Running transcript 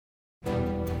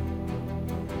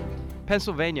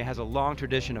Pennsylvania has a long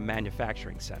tradition of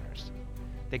manufacturing centers.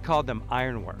 They called them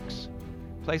ironworks,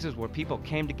 places where people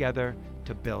came together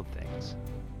to build things.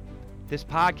 This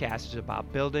podcast is about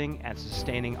building and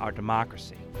sustaining our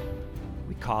democracy.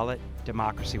 We call it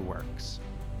Democracy Works.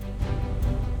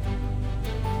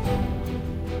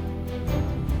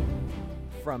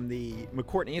 From the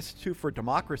McCourtney Institute for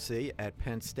Democracy at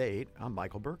Penn State, I'm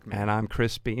Michael Berkman. And I'm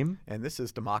Chris Beam. And this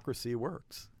is Democracy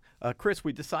Works. Chris,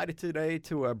 we decided today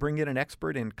to bring in an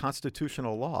expert in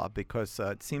constitutional law because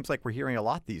it seems like we're hearing a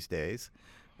lot these days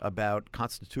about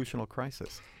constitutional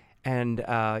crisis. And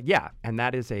and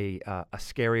that is a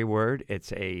scary word.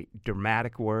 It's a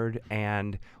dramatic word,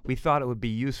 and we thought it would be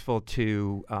useful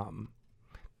to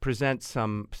present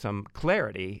some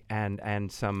clarity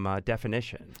and some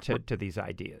definition to these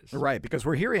ideas. Right, because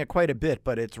we're hearing it quite a bit,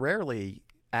 but it's rarely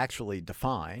actually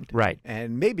defined. Right.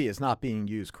 And maybe is not being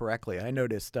used correctly. I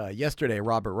noticed yesterday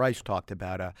Robert Reich talked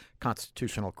about a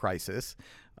constitutional crisis,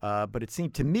 but it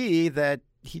seemed to me that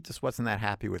he just wasn't that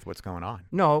happy with what's going on.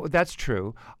 No, that's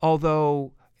true.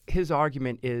 Although his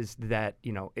argument is that,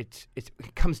 it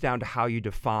comes down to how you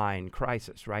define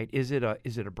crisis, right? Is it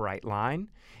a bright line?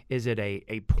 Is it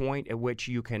a point at which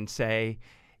you can say,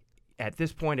 at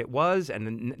this point it was,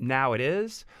 and now it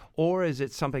is? Or is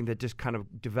it something that just kind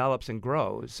of develops and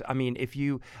grows? I mean,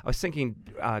 I was thinking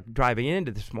driving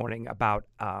into this morning about,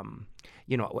 a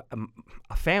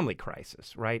family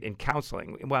crisis, right, in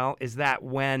counseling. Well, is that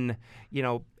when,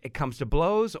 it comes to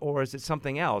blows, or is it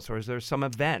something else, or is there some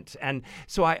event? And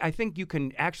so I think you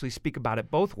can actually speak about it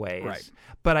both ways. Right.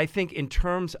 But I think in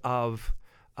terms of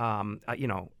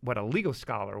what a legal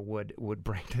scholar would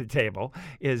bring to the table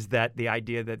is that the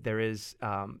idea that there is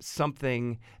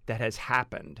something that has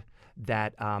happened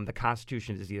that the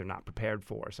Constitution is either not prepared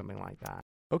for or something like that.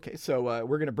 Okay, so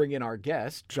we're going to bring in our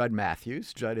guest, Judd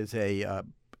Matthews. Judd is a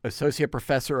associate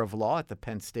professor of law at the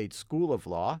Penn State School of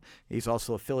Law. He's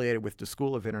also affiliated with the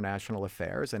School of International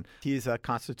Affairs, and he's a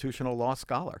constitutional law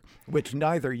scholar, which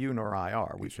neither you nor I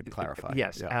are, we should clarify.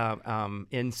 Yes, yeah.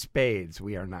 In spades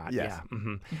we are not. Yes. Yeah.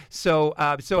 Mm-hmm. So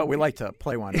but we like to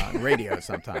play one on radio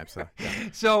sometimes. So, yeah.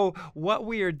 So what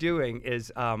we are doing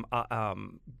is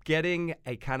getting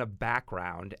a kind of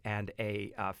background and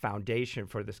a foundation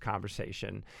for this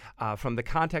conversation from the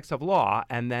context of law,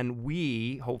 and then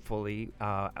we hopefully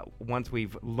once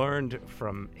we've learned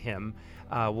from him,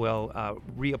 we'll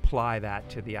reapply that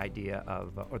to the idea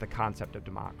of, or the concept of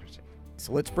democracy.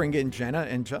 So let's bring in Jenna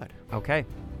and Judd. Okay.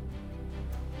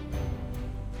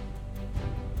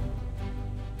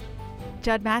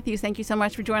 Judd Matthews, thank you so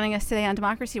much for joining us today on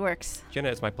Democracy Works. Jenna,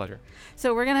 it's my pleasure.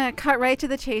 So we're going to cut right to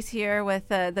the chase here with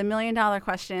the million-dollar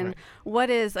question. Right. What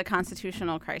is a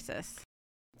constitutional crisis?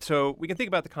 So we can think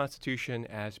about the Constitution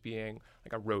as being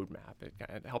like a roadmap.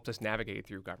 It helps us navigate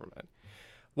through government.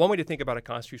 One way to think about a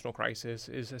constitutional crisis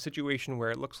is a situation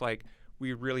where it looks like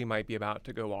we really might be about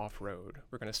to go off-road.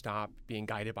 We're going to stop being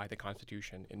guided by the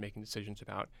Constitution in making decisions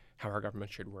about how our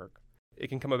government should work. It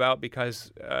can come about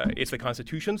because it's the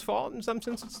Constitution's fault in some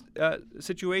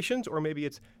situations, or maybe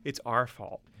it's our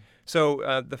fault.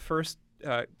 So the first,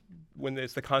 when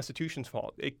it's the Constitution's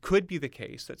fault, it could be the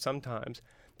case that sometimes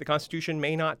the Constitution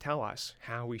may not tell us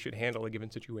how we should handle a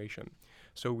given situation.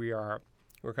 So we're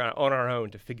kind of on our own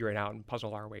to figure it out and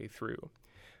puzzle our way through.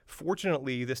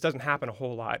 Fortunately, this doesn't happen a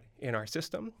whole lot in our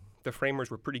system. The framers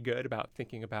were pretty good about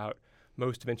thinking about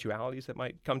most eventualities that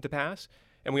might come to pass.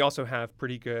 And we also have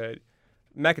pretty good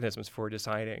mechanisms for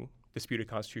deciding disputed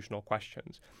constitutional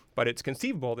questions. But it's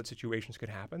conceivable that situations could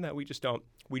happen that we just don't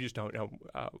know.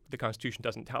 The Constitution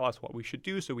doesn't tell us what we should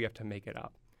do, so we have to make it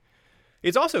up.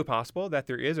 It's also possible that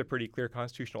there is a pretty clear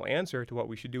constitutional answer to what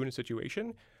we should do in a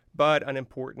situation, but an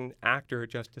important actor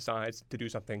just decides to do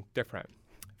something different.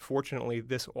 Fortunately,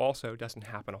 this also doesn't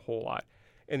happen a whole lot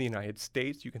in the United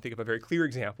States. You can think of a very clear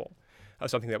example of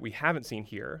something that we haven't seen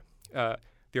here.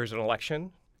 There's an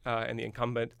election, and the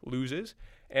incumbent loses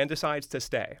and decides to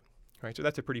stay. Right? So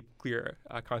that's a pretty clear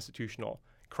constitutional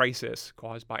crisis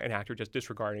caused by an actor just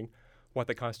disregarding what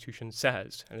the Constitution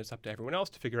says, and it's up to everyone else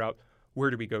to figure out where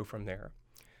do we go from there.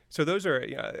 So those are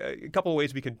a couple of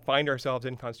ways we could find ourselves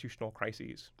in constitutional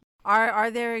crises. Are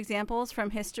there examples from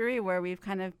history where we've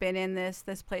kind of been in this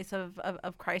place of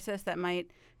crisis that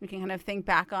we can kind of think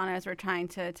back on as we're trying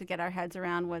to get our heads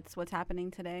around what's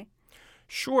happening today?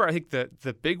 Sure. I think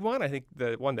the big one, I think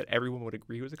the one that everyone would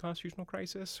agree was a constitutional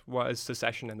crisis was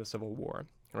secession and the Civil War,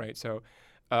 right? So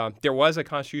there was a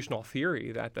constitutional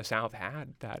theory that the South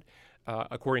had that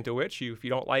according to which if you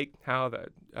don't like how the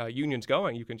union's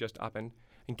going, you can just up and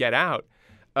get out.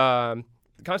 The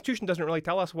Constitution doesn't really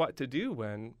tell us what to do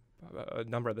when a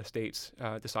number of the states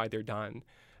decide they're done.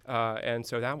 And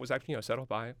so that was actually settled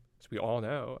by, as we all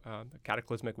know, the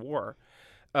cataclysmic war.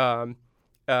 So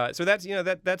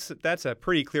that's a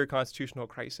pretty clear constitutional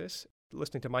crisis.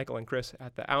 Listening to Michael and Chris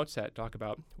at the outset talk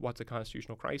about what's a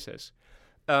constitutional crisis,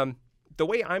 the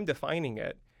way I'm defining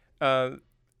it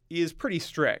is pretty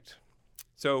strict.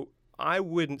 So I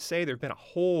wouldn't say there have been a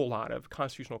whole lot of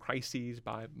constitutional crises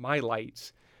by my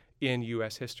lights in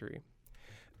U.S. history.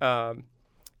 One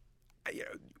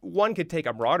could take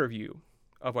a broader view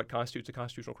of what constitutes a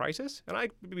constitutional crisis, and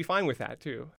I'd be fine with that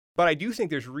too. But I do think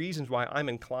there's reasons why I'm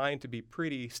inclined to be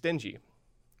pretty stingy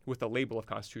with the label of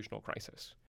constitutional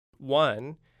crisis.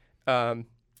 One,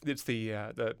 it's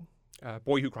the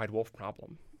boy who cried wolf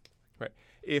problem. Right?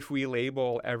 If we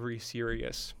label every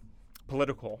serious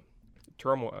political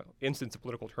turmoil, instance of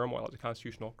political turmoil as a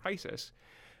constitutional crisis,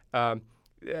 that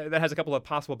has a couple of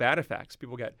possible bad effects.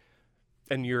 People get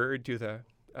inured to the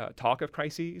talk of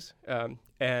crises,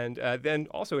 and then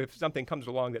also if something comes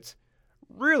along that's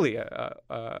really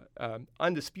an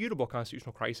undisputable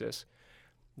constitutional crisis,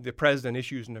 the president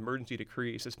issues an emergency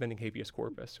decree suspending habeas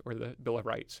corpus or the Bill of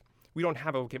Rights. We don't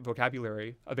have a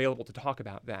vocabulary available to talk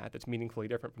about that that's meaningfully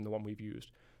different from the one we've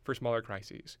used for smaller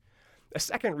crises. A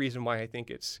second reason why I think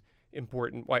it's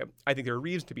important, why I think there are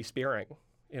reasons to be sparing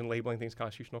in labeling things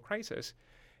constitutional crisis,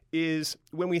 is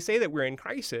when we say that we're in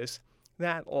crisis,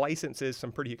 that licenses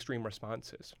some pretty extreme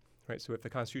responses, right? So if the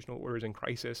constitutional order is in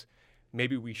crisis,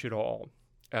 maybe we should all,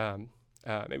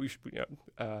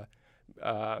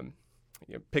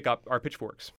 pick up our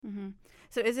pitchforks. Mm-hmm.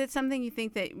 So is it something you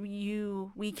think that we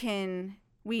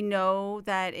know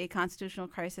that a constitutional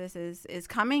crisis is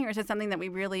coming, or is it something that we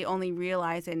really only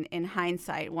realize in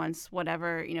hindsight once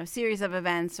whatever series of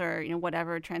events or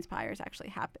whatever transpires actually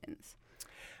happens?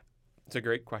 It's a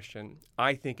great question.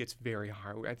 I think it's very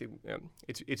hard. I think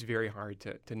it's very hard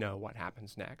to know what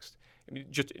happens next. I mean,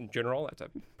 just in general, that's a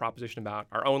proposition about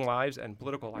our own lives and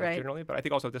political lives generally. But I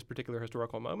think also at this particular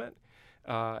historical moment,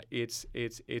 it's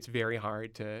very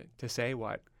hard to say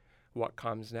what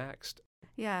comes next.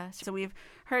 Yeah. So we've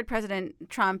heard President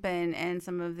Trump and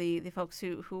some of the folks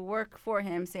who work for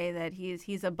him say that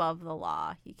he's above the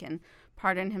law. He can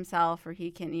pardon himself, or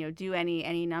he can do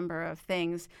any number of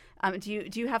things. Do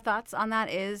you have thoughts on that?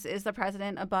 Is the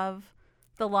president above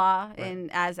the law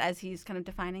as he's kind of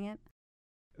defining it?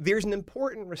 There's an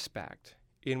important respect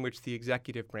in which the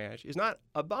executive branch is not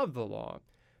above the law,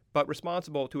 but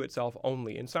responsible to itself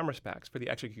only in some respects for the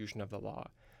execution of the law.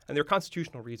 And there are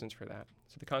constitutional reasons for that.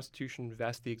 So the Constitution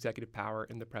vests the executive power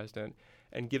in the president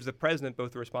and gives the president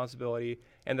both the responsibility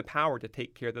and the power to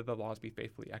take care that the laws be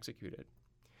faithfully executed.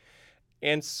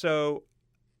 And so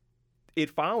it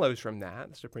follows from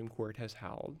that, the Supreme Court has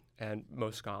held, and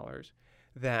most scholars,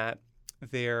 that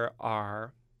there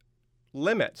are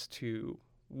limits to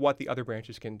what the other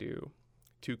branches can do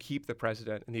to keep the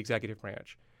president and the executive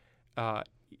branch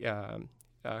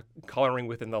coloring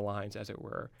within the lines, as it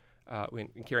were, in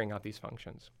carrying out these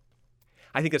functions.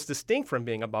 I think it's distinct from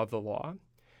being above the law,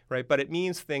 right? But it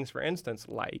means things, for instance,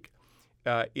 like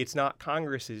it's not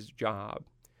Congress's job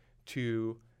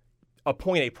to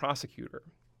appoint a prosecutor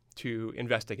to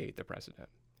investigate the president.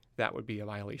 That would be a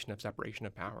violation of separation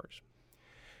of powers.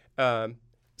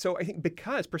 So I think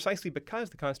precisely because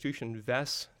the Constitution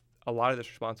vests a lot of this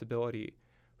responsibility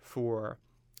for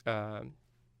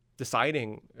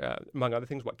deciding, among other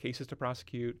things, what cases to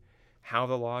prosecute, how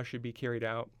the law should be carried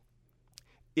out,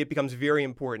 it becomes very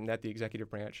important that the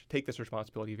executive branch take this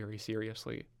responsibility very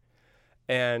seriously.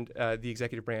 And the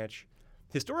executive branch,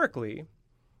 historically,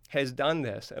 has done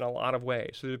this in a lot of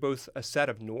ways. So there's both a set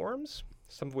of norms,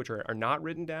 some of which are not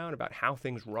written down, about how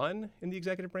things run in the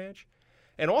executive branch,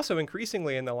 and also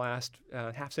increasingly in the last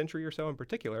half century or so in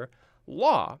particular,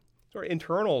 law, sort of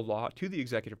internal law to the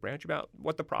executive branch about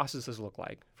what the processes look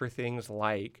like for things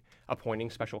like appointing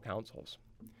special counsels.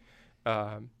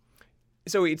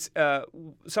 So it's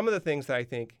some of the things that I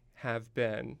think have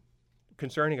been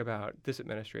concerning about this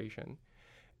administration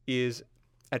is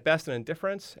at best an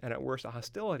indifference and at worst a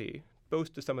hostility,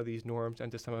 both to some of these norms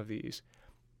and to some of these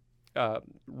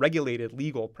regulated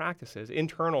legal practices,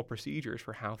 internal procedures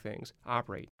for how things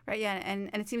operate. Right, yeah, and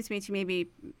it seems to me to maybe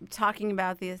talking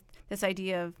about this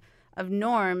idea of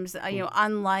norms,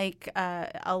 unlike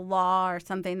a law or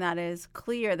something that is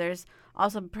clear, there's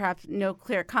also perhaps no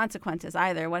clear consequences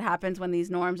either. What happens when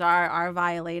these norms are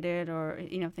violated or,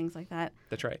 things like that?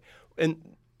 That's right. And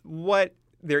what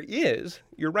there is,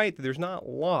 you're right, that there's not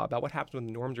law about what happens when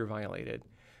the norms are violated.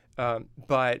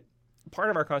 But part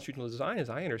of our constitutional design, as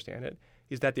I understand it,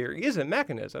 is that there is a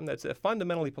mechanism that's a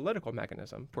fundamentally political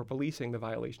mechanism for policing the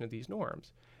violation of these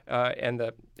norms. And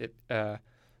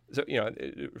So,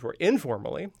 for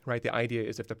informally, right, the idea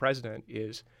is if the president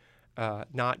is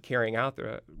not carrying out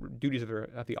the duties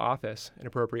of the office in an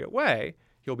appropriate way,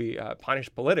 he'll be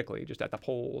punished politically, just at the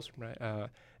polls, right?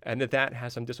 And that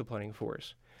has some disciplining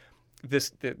force.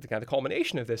 The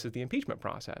culmination of this is the impeachment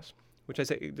process, which I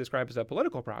describe as a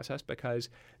political process because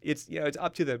it's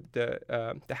up to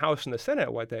the House and the Senate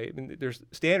there's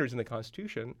standards in the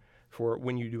Constitution for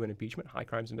when you do an impeachment, high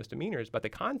crimes and misdemeanors, but the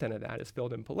content of that is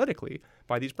filled in politically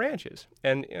by these branches.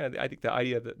 And I think the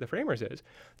idea of the framers is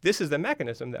this is the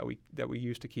mechanism that we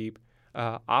use to keep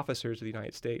officers of the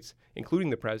United States, including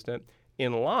the president,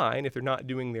 in line. If they're not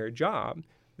doing their job,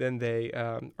 then they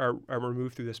are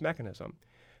removed through this mechanism.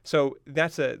 So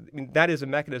that is a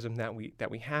mechanism that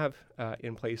we have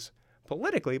in place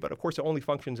politically, but of course it only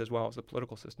functions as well as the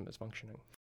political system is functioning.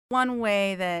 One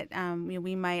way that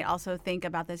we might also think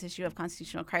about this issue of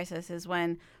constitutional crisis is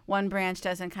when one branch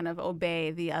doesn't kind of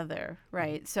obey the other,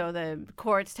 right? So the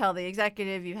courts tell the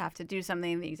executive you have to do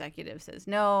something, the executive says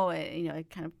no. It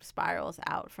kind of spirals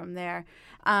out from there.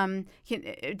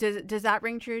 Does that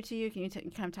ring true to you? Can you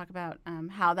kind of talk about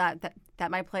how that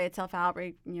might play itself out,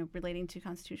 relating to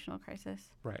constitutional crisis?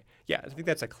 Right. Yeah, I think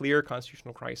that's a clear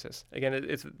constitutional crisis. Again,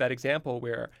 it's that example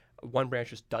where one branch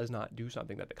just does not do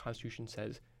something that the Constitution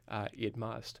says it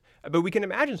must. But we can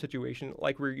imagine a situation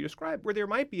like where you described, where there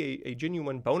might be a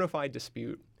genuine bona fide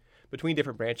dispute between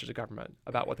different branches of government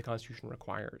about what the Constitution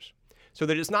requires. So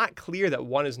that it's not clear that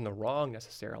one is in the wrong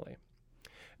necessarily,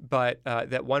 but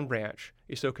that one branch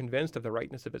is so convinced of the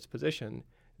rightness of its position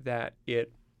that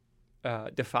it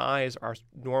defies our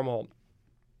normal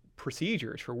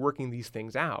procedures for working these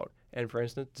things out, and for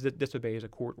instance, disobeys a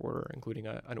court order, including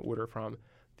an order from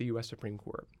the U.S. Supreme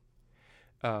Court.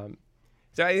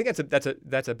 So I think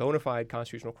that's a bona fide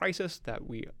constitutional crisis that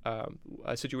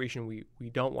a situation we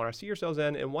don't want to see ourselves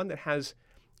in, and one that has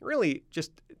really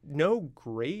just no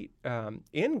great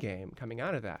end game coming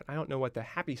out of that. I don't know what the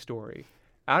happy story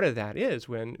out of that is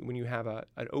when you have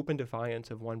an open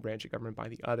defiance of one branch of government by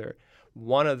the other.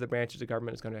 One of the branches of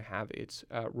government is going to have its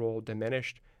role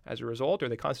diminished as a result, or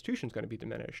the Constitution is going to be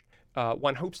diminished.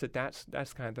 One hopes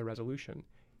that's kind of the resolution.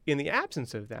 In the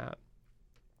absence of that,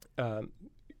 I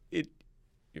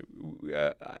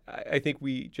think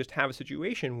we just have a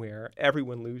situation where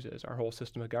everyone loses. Our whole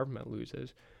system of government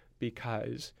loses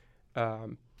because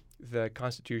the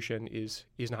Constitution is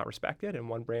not respected, and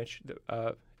one branch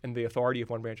and the authority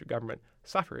of one branch of government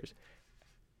suffers.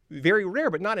 Very rare,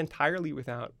 but not entirely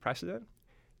without precedent.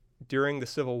 During the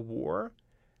Civil War,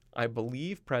 I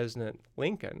believe President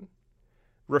Lincoln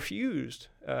refused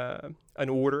an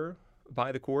order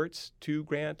by the courts to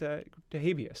grant to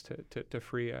habeas, to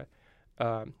free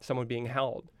someone being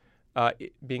held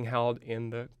in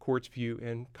the court's view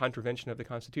in contravention of the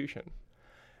Constitution.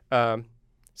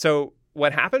 So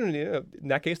what happened in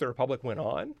that case? The Republic went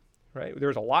on, right? There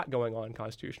was a lot going on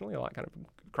constitutionally, a lot kind of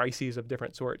crises of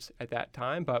different sorts at that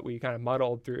time, but we kind of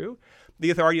muddled through. The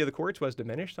authority of the courts was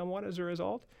diminished somewhat as a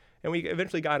result, and we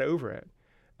eventually got over it.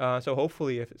 So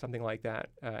hopefully, if something like that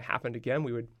happened again,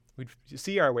 we'd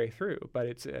see our way through. But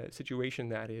it's a situation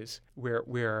that is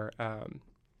where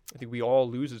I think we all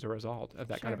lose as a result of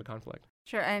that kind of a conflict.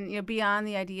 Sure, and beyond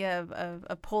the idea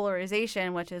of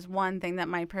polarization, which is one thing that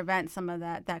might prevent some of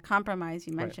that compromise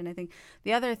you mentioned, right. I think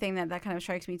the other thing that kind of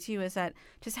strikes me too is that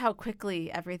just how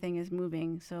quickly everything is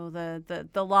moving. So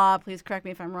the law, please correct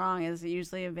me if I'm wrong, is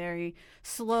usually a very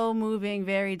slow-moving,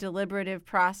 very deliberative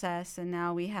process, and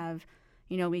now we have.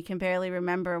 We can barely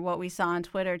remember what we saw on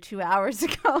Twitter 2 hours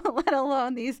ago, let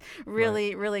alone these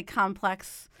really, really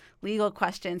complex legal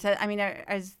questions. I mean,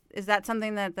 is that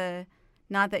something that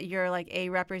not that you're like a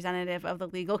representative of the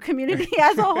legal community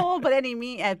as a whole, but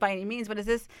by any means, but is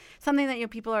this something that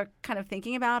people are kind of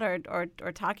thinking about or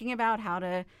talking about, how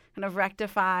to kind of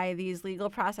rectify these legal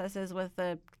processes with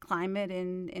the climate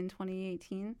in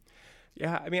 2018?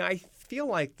 Yeah, I mean, I feel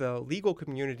like the legal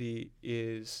community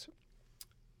is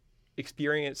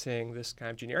experiencing this kind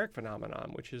of generic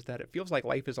phenomenon, which is that it feels like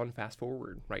life is on fast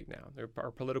forward right now.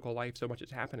 Our political life, so much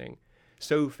is happening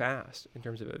so fast in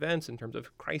terms of events, in terms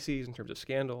of crises, in terms of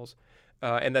scandals.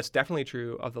 And that's definitely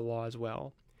true of the law as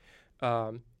well.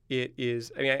 It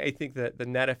is, I mean, I think that the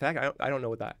net effect, I don't know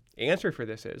what the answer for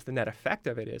this is. The net effect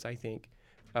of it is, I think,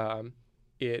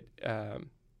 it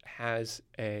has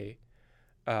a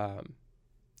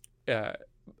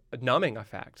numbing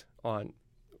effect on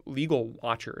legal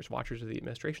watchers of the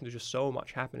administration. There's just so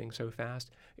much happening so fast,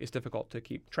 it's difficult to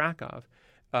keep track of.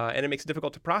 And it makes it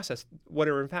difficult to process what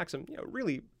are in fact some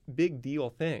really big deal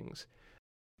things.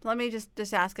 Let me just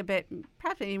ask a bit,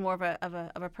 perhaps maybe more of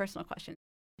a personal question.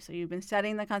 So you've been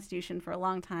studying the Constitution for a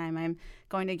long time. I'm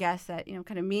going to guess that,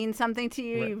 kind of means something to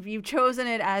you. Right. You've chosen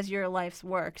it as your life's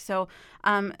work. So,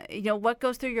 what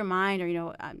goes through your mind,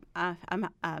 or,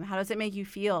 how does it make you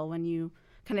feel when you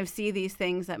kind of see these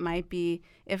things that might be,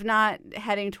 if not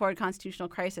heading toward constitutional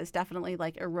crisis, definitely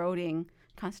like eroding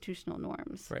constitutional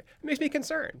norms? Right. It makes me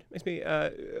concerned. It makes me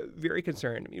very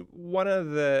concerned. I mean, one of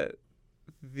the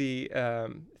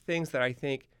things that I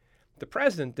think the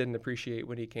president didn't appreciate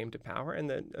when he came to power, and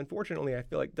that unfortunately I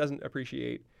feel like doesn't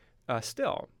appreciate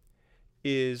still,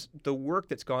 is the work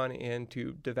that's gone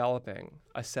into developing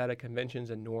a set of conventions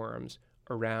and norms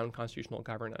around constitutional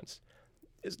governance.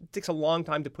 It takes a long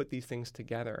time to put these things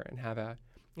together and have a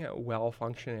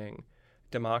well-functioning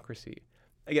democracy.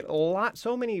 Again,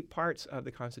 so many parts of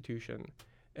the Constitution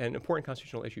and important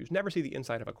constitutional issues never see the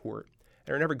inside of a court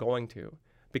and are never going to,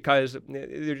 because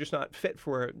they're just not fit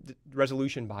for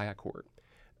resolution by a court.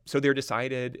 So they're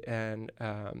decided and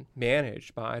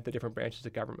managed by the different branches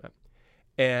of government.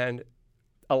 And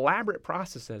elaborate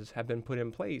processes have been put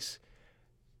in place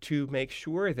to make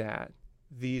sure that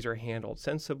these are handled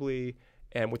sensibly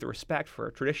and with respect for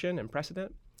tradition and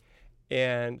precedent.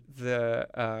 And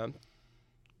the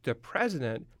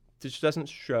president just doesn't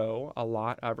show a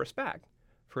lot of respect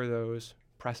for those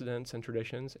precedents and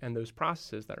traditions and those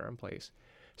processes that are in place.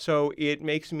 So it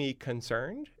makes me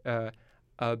concerned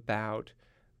about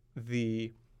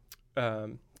the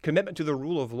commitment to the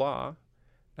rule of law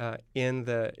in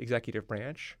the executive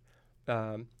branch.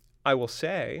 I will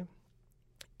say,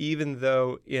 even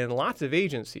though in lots of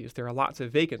agencies there are lots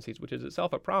of vacancies, which is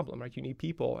itself a problem, right? You need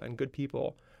people and good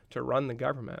people to run the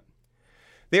government.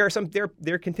 There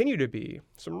continue to be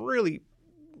some really,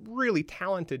 really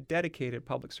talented, dedicated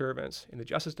public servants in the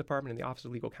Justice Department and the Office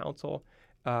of Legal Counsel.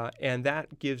 And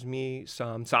that gives me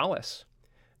some solace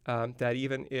that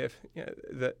even if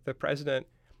the president,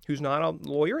 who's not a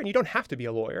lawyer, and you don't have to be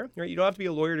a lawyer, right? You don't have to be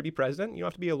a lawyer to be president. You don't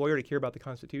have to be a lawyer to care about the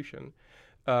Constitution.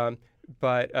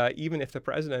 But even if the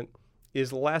president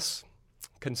is less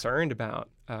concerned about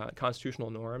constitutional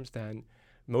norms than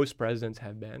most presidents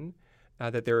have been,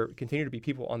 that there continue to be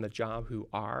people on the job who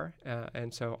are.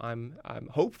 And so I'm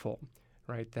hopeful,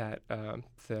 right, that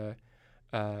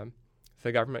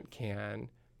the government can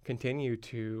continue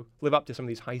to live up to some of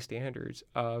these high standards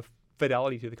of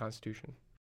fidelity to the Constitution.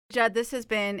 Judd, this has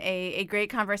been a great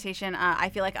conversation. I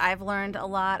feel like I've learned a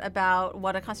lot about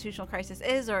what a constitutional crisis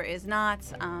is or is not.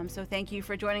 So thank you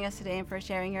for joining us today and for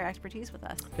sharing your expertise with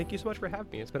us. Thank you so much for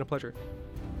having me. It's been a pleasure.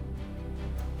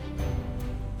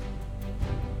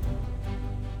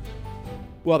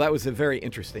 Well, that was a very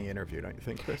interesting interview, don't you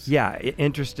think, Chris? Yeah,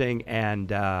 interesting and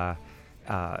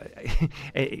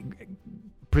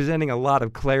presenting a lot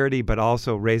of clarity, but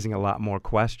also raising a lot more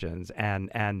questions and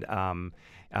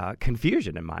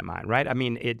confusion in my mind, right? I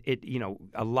mean,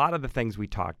 a lot of the things we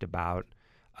talked about,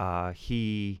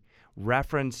 he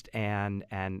referenced and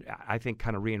I think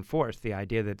kind of reinforced the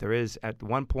idea that there is at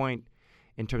one point,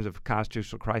 in terms of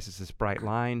constitutional crisis, this bright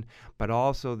line, but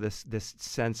also this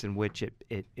sense in which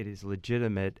it is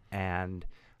legitimate and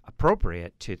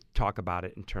appropriate to talk about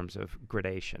it in terms of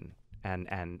gradation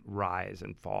and rise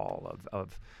and fall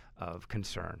of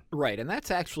concern. Right, and that's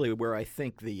actually where I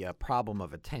think the problem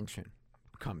of attention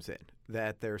comes in,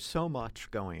 that there's so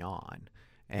much going on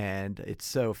and it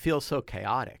feels so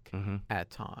chaotic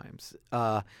at times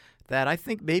that I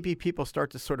think maybe people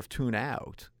start to sort of tune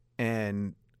out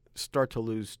and start to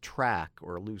lose track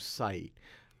or lose sight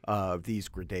of these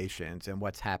gradations and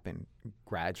what's happened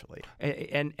gradually.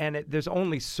 And there's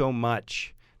only so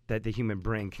much that the human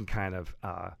brain can kind of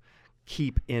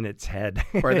keep in its head.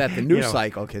 Or that the news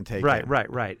cycle can take in.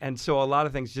 Right. And so a lot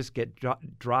of things just get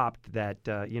dropped that,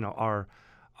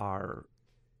 are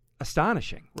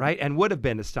astonishing, right? And would have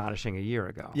been astonishing a year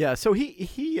ago. Yeah, so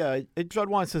Judd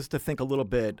wants us to think a little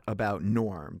bit about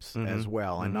norms as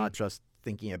well, and not just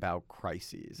thinking about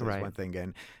crises is one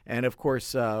thing. And of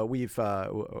course, we've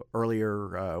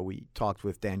earlier we talked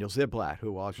with Daniel Ziblatt,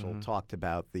 who also talked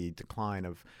about the decline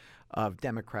of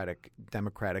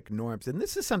democratic norms. And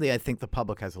this is something I think the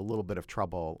public has a little bit of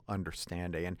trouble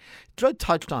understanding. And Judd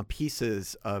touched on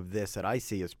pieces of this that I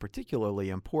see as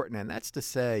particularly important, and that's to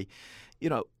say,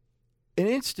 an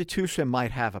institution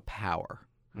might have a power,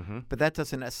 but that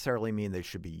doesn't necessarily mean they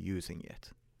should be using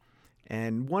it.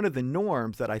 And one of the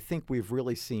norms that I think we've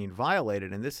really seen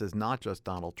violated, and this is not just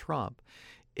Donald Trump,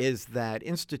 is that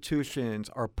institutions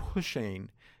are pushing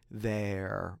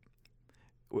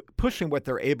what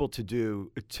they're able to do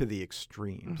to the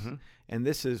extremes. And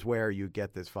this is where you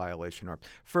get this violation norm.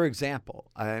 For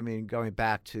example, I mean, going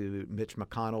back to Mitch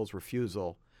McConnell's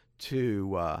refusal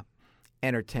to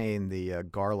entertain the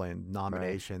Garland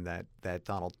nomination that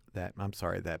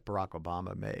Barack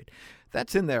Obama made.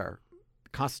 That's in their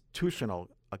constitutional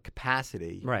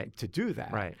capacity to do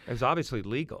that. Right. It's obviously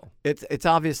legal. It's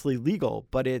obviously legal,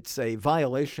 but it's a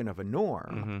violation of a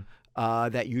norm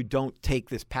that you don't take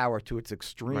this power to its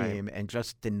extreme and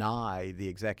just deny the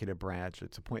executive branch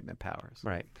its appointment powers.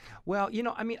 Right. Well,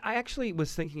 I mean, I actually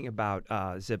was thinking about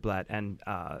Ziblatt and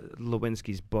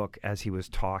Lewinsky's book as he was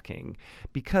talking,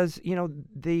 because,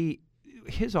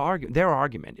 their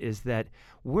argument is that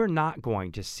we're not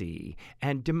going to see,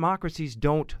 and democracies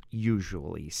don't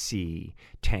usually see,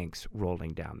 tanks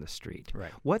rolling down the street.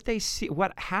 Right. What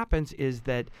happens is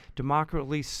that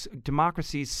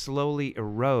democracies slowly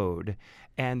erode,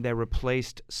 and they're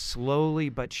replaced slowly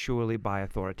but surely by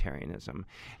authoritarianism.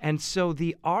 And so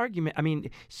the argument,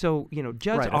 Judd's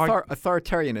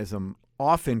authoritarianism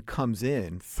often comes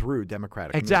in through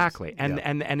democratic means. Exactly,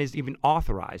 and is even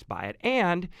authorized by it.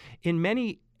 And in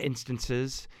many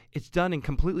instances, it's done in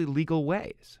completely legal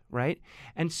ways, right?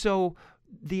 And so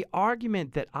the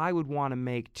argument that I would want to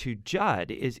make to Judd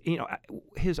is,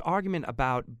 his argument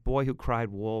about Boy Who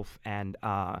Cried Wolf and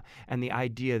the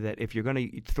idea that if you're going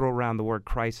to throw around the word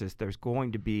crisis, there's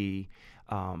going to be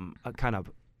a kind of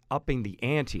upping the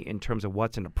ante in terms of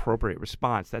what's an appropriate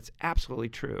response. That's absolutely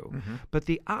true. Mm-hmm. But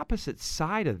the opposite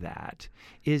side of that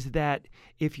is that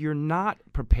if you're not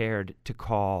prepared to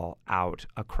call out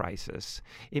a crisis,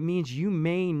 it means you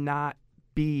may not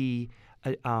be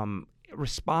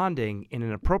responding in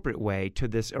an appropriate way to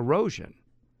this erosion,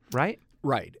 right?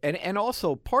 Right. And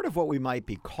also part of what we might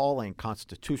be calling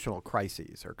constitutional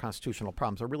crises or constitutional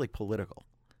problems are really political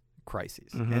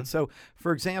crises. Mm-hmm. And so,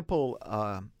 for example,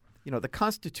 the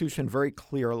Constitution very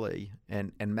clearly,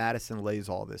 and Madison lays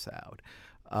all this out,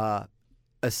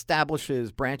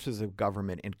 establishes branches of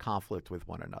government in conflict with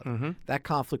one another. Mm-hmm. That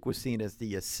conflict was seen as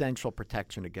the essential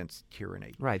protection against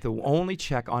tyranny. Right. The only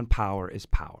check on power is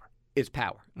power. Is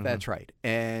power. Mm-hmm. That's right.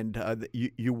 And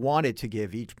you wanted to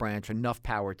give each branch enough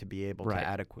power to be able to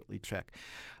adequately check.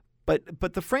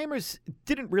 But the framers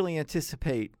didn't really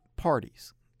anticipate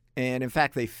parties. And in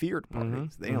fact, they feared parties.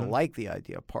 Mm-hmm. They don't like the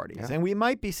idea of parties. Yeah. And we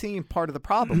might be seeing part of the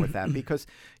problem with that because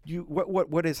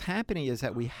what is happening is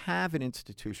that we have an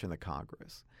institution, the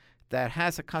Congress, that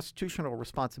has a constitutional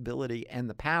responsibility and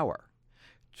the power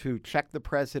to check the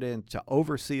president, to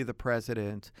oversee the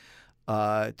president,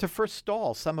 to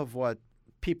forestall some of what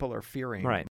people are fearing.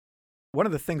 Right. One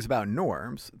of the things about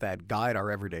norms that guide our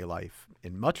everyday life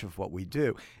in much of what we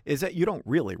do is that you don't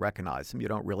really recognize them. You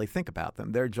don't really think about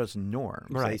them. They're just norms.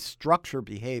 Right. They structure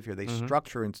behavior. They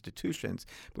structure institutions.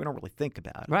 But we don't really think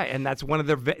about it. Right, and that's one of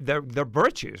their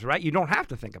virtues, right? You don't have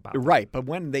to think about it. Right, but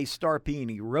when they start being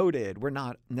eroded, we're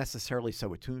not necessarily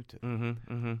so attuned to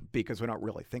them because we don't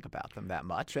really think about them that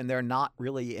much. And they're not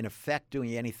really, in effect,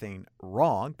 doing anything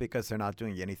wrong because they're not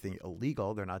doing anything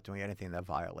illegal. They're not doing anything that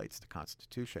violates the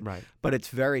Constitution. Right. But it's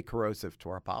very corrosive to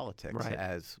our politics,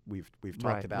 as we've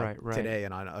talked about today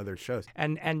and on other shows.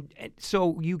 And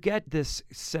so you get this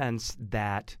sense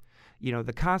that,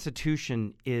 the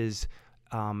Constitution is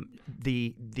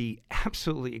the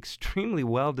absolutely extremely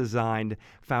well-designed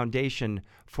foundation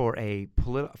for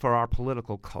our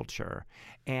political culture,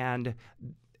 and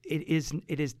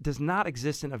it does not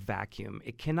exist in a vacuum.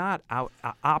 It cannot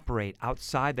operate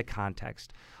outside the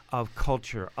context of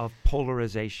culture, of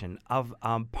polarization, of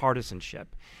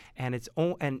partisanship, and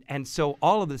so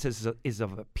all of this is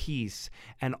of a piece,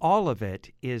 and all of it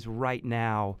is right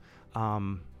now,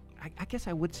 I guess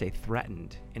I would say,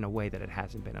 threatened in a way that it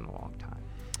hasn't been in a long time.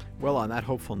 Well, on that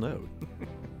hopeful note,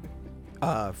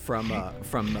 from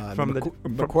the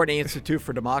McCourtney Institute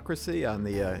for Democracy on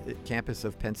the campus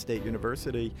of Penn State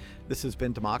University, this has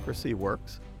been Democracy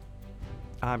Works.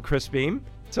 I'm Chris Beam.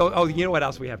 So, you know what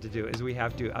else we have to do is we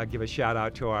have to give a shout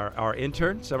out to our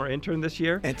intern, summer intern this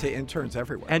year. And to interns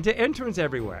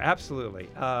everywhere. Absolutely.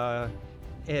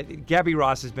 Gabby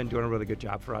Ross has been doing a really good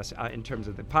job for us in terms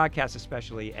of the podcast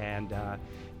especially, and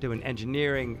doing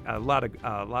engineering, a lot of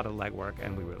legwork,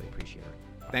 and we really appreciate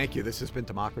it. Thank you. This has been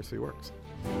Democracy Works.